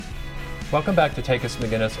Welcome back to Takis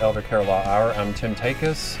McGinnis Elder Care Law Hour. I'm Tim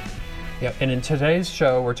Takis. Yeah, and in today's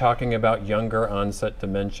show, we're talking about younger onset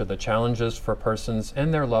dementia, the challenges for persons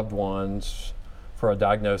and their loved ones for a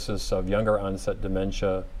diagnosis of younger onset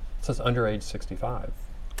dementia since under age 65.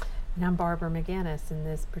 And I'm Barbara McGinnis. In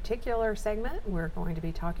this particular segment, we're going to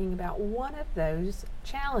be talking about one of those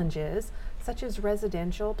challenges, such as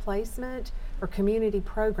residential placement or community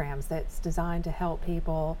programs that's designed to help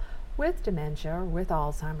people with dementia or with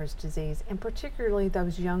Alzheimer's disease, and particularly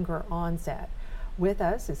those younger onset. With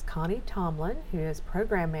us is Connie Tomlin, who is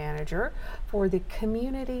program manager for the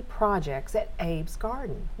community projects at Abe's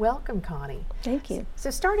Garden. Welcome, Connie. Thank you. So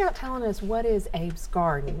start out telling us what is Abe's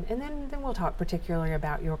Garden, and then we'll talk particularly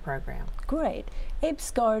about your program. Great. Abe's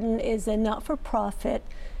Garden is a not-for-profit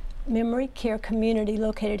memory care community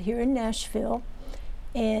located here in Nashville.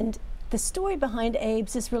 And the story behind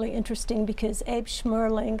Abe's is really interesting because Abe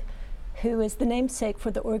Schmerling, who is the namesake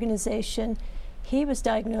for the organization, he was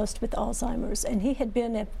diagnosed with Alzheimer's, and he had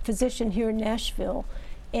been a physician here in Nashville,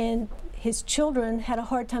 and his children had a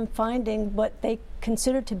hard time finding what they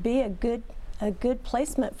considered to be a good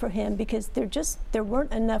placement for him because there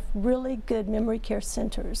weren't enough really good memory care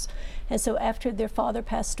centers. And so after their father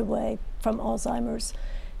passed away from Alzheimer's,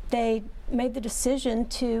 they made the decision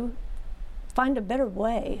to find a better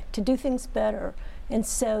way to do things better. And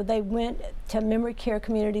so they went to memory care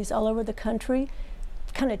communities all over the country,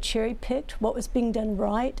 kind of cherry-picked what was being done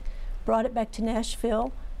right, brought it back to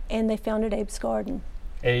Nashville, and they founded Abe's Garden.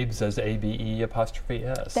 Abe's as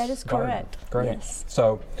A-B-E''S. That is correct. Great. Yes.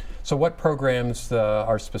 So what programs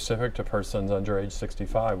are specific to persons under age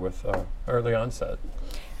 65 with early onset?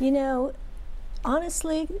 You know,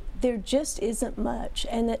 honestly, there just isn't much,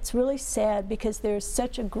 and it's really sad because there's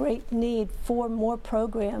such a great need for more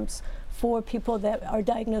programs for people that are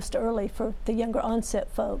diagnosed early, for the younger onset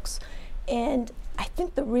folks. And I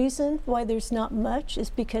think the reason why there's not much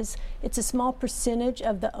is because it's a small percentage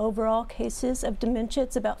of the overall cases of dementia.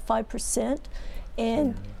 It's about 5%.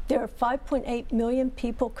 And there are 5.8 million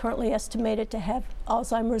people currently estimated to have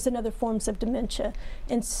Alzheimer's and other forms of dementia.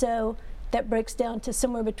 And so that breaks down to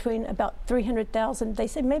somewhere between about 300,000, they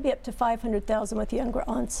say maybe up to 500,000 with younger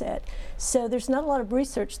onset. So there's not a lot of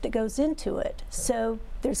research that goes into it. So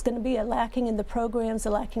there's going to be a lacking in the programs,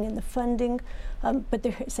 a lacking in the funding, but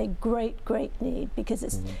there is a great, great need because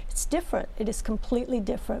it's different. It is completely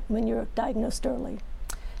different when you're diagnosed early.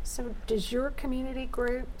 So does your community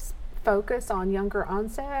groups focus on younger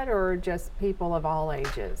onset or just people of all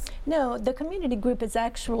ages? No, the community group is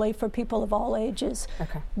actually for people of all ages.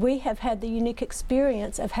 Okay. We have had the unique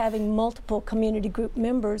experience of having multiple community group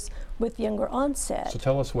members with younger onset. So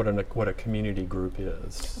tell us what a community group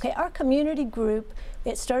is. Okay, our community group,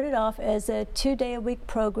 it started off as a 2-day-a-week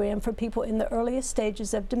program for people in the earliest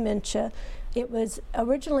stages of dementia. It was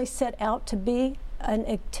originally set out to be an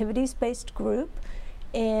activities-based group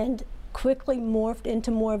and quickly morphed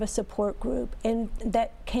into more of a support group, and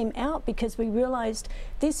that came out because we realized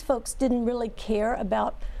these folks didn't really care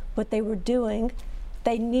about what they were doing.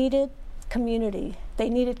 They needed community, they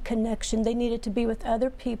needed connection, they needed to be with other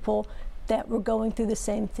people that were going through the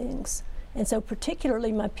same things. And so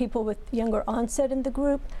particularly my people with younger onset in the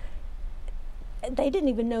group, they didn't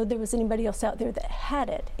even know there was anybody else out there that had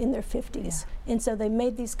it in their 50s. Yeah. And so they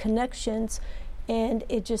made these connections, and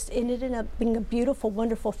it just ended up being a beautiful,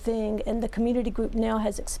 wonderful thing. And the community group now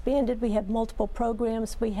has expanded. We have multiple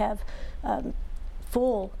programs. We have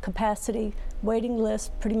full capacity waiting lists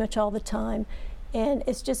pretty much all the time. And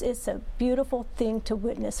it's a beautiful thing to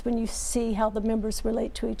witness when you see how the members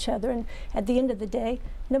relate to each other. And at the end of the day,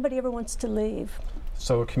 nobody ever wants to leave.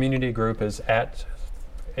 So a community group is at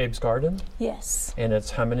Abe's Garden? Yes. And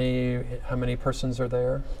it's how many persons are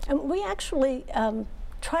there? And we actually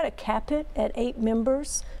try to cap it at 8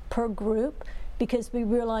 members per group because we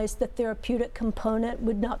realized the therapeutic component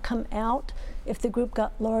would not come out if the group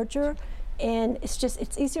got larger, and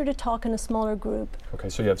it's easier to talk in a smaller group. Okay,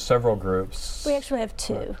 so you have several groups. We actually have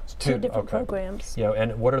two different programs. Yeah,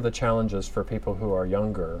 and what are the challenges for people who are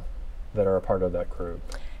younger that are a part of that group?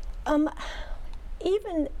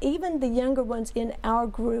 Even the younger ones in our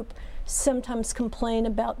group sometimes complain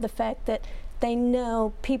about the fact that they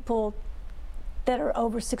know people that are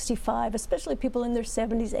over 65, especially people in their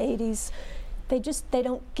 70s, 80s, they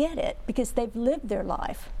don't get it because they've lived their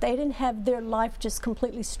life. They didn't have their life just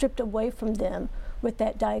completely stripped away from them with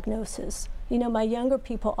that diagnosis. You know, my younger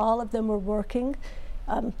people, all of them were working.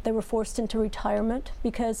 They were forced into retirement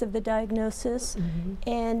because of the diagnosis,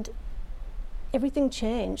 and everything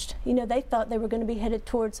changed. You know, they thought they were going to be headed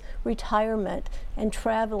towards retirement and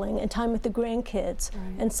traveling and time with the grandkids,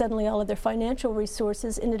 and suddenly all of their financial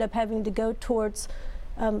resources ended up having to go towards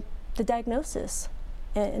the the diagnosis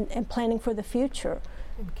and planning for the future.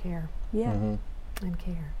 And care. Yeah. And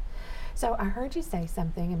care. So I heard you say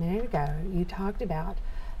something a minute ago. You talked about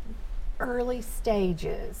early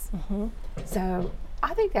stages. So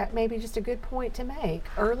I think that may be just a good point to make.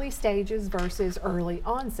 Early stages versus early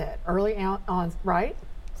onset. Right?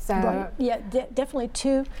 So Right. Yeah, definitely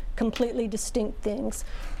two completely distinct things.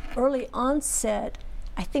 Early onset,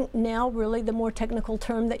 I think now really the more technical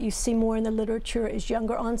term that you see more in the literature is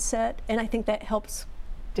younger onset, and I think that helps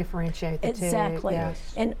differentiate the exactly. two.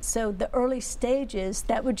 Yes. And so the early stages,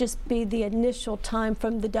 that would just be the initial time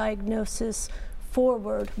from the diagnosis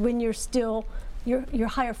forward when you're still you're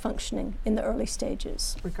higher functioning in the early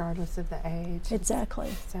stages. Regardless of the age.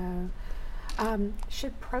 Exactly. So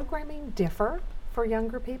should programming differ for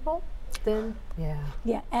younger people? Then,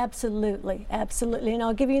 Yeah, absolutely, absolutely. And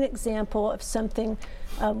I'll give you an example of something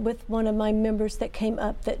with one of my members that came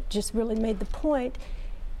up that just really made the point.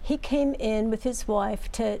 He came in with his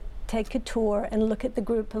wife to take a tour and look at the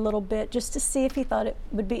group a little bit just to see if he thought it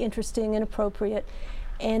would be interesting and appropriate.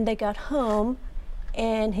 And they got home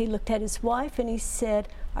and he looked at his wife and he said,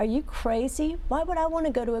 "Are you crazy? Why would I want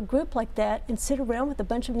to go to a group like that and sit around with a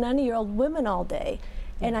bunch of 90-year-old women all day?"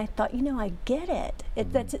 And I thought, I get it.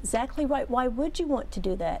 That's exactly right. Why would you want to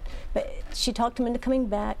do that? But she talked him into coming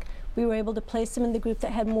back. We were able to place him in the group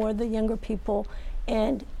that had more of the younger people,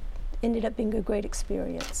 and ended up being a great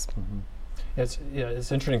experience. It's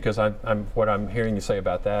interesting because what I'm hearing you say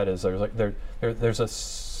about that is there's a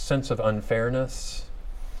sense of unfairness.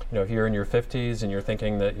 If you're in your 50s and you're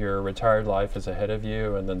thinking that your retired life is ahead of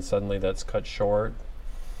you, and then suddenly that's cut short.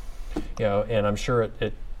 And I'm sure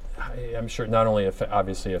it not only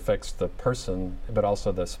obviously affects the person, but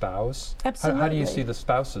also the spouse. Absolutely. How do you see the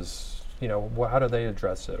spouses? How do they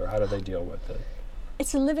address it, or how do they deal with it?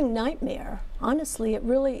 It's a living nightmare. Honestly, it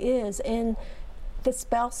really is. And the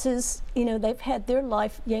spouses, they've had their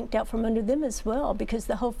life yanked out from under them as well, because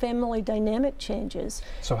the whole family dynamic changes.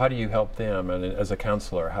 So how do you help them? And as a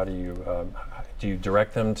counselor, how do you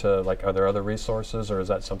direct them to, are there other resources, or is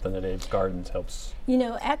that something that Abe's Gardens helps?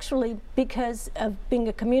 Actually, because of being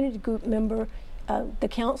a community group member, the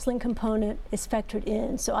counseling component is factored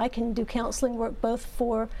in. So I can do counseling work both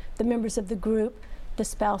for the members of the group, the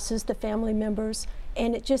spouses, the family members,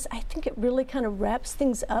 and I think it really kind of wraps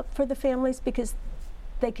things up for the families, because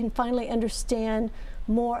they can finally understand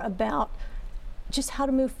more about just how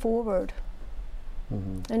to move forward.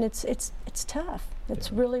 And it's tough.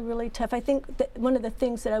 It's really, really tough. I think that one of the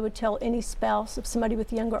things that I would tell any spouse of somebody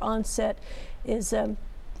with younger onset is,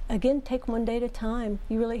 again, take one day at a time.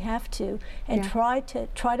 You really have to, and try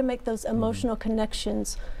to make those emotional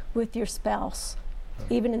connections with your spouse,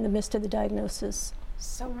 even in the midst of the diagnosis.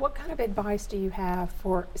 So what kind of advice do you have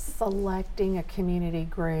for selecting a community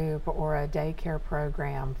group or a daycare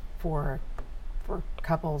program for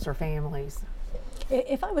couples or families?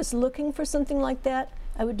 If I was looking for something like that,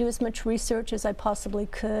 I would do as much research as I possibly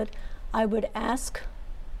could. I would ask,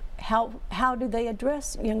 how do they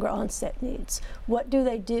address younger onset needs? What do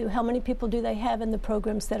they do? How many people do they have in the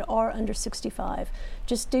programs that are under 65?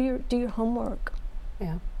 Just do your homework.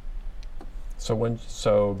 Yeah.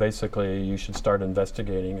 So basically, you should start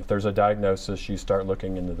investigating. If there's a diagnosis, you start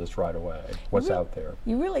looking into this right away. What's out there?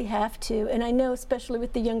 You really have to. And I know, especially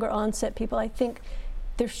with the younger onset people, I think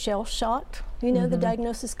they're shell-shocked. The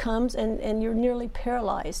diagnosis comes and you're nearly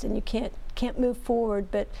paralyzed and you can't move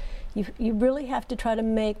forward. But you really have to try to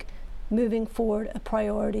make moving forward a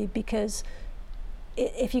priority, because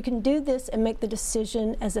if you can do this and make the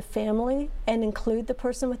decision as a family and include the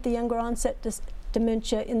person with the younger onset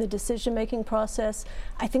dementia in the decision-making process,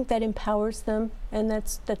 I think that empowers them, and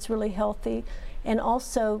that's really healthy. And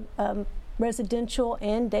also, residential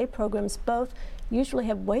and day programs both usually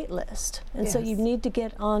have wait lists, and so you need to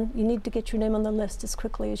get your name on the list as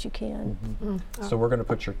quickly as you can. So we're going to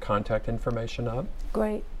put your contact information up.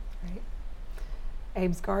 Great.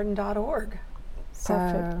 abesgarden.org.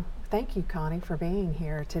 So thank you, Connie, for being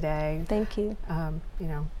here today. Thank you.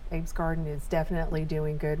 Abe's Garden is definitely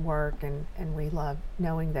doing good work, and we love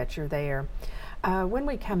knowing that you're there. When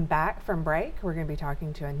we come back from break, we're going to be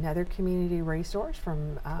talking to another community resource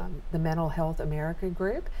from the Mental Health America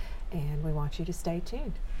group, and we want you to stay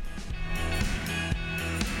tuned.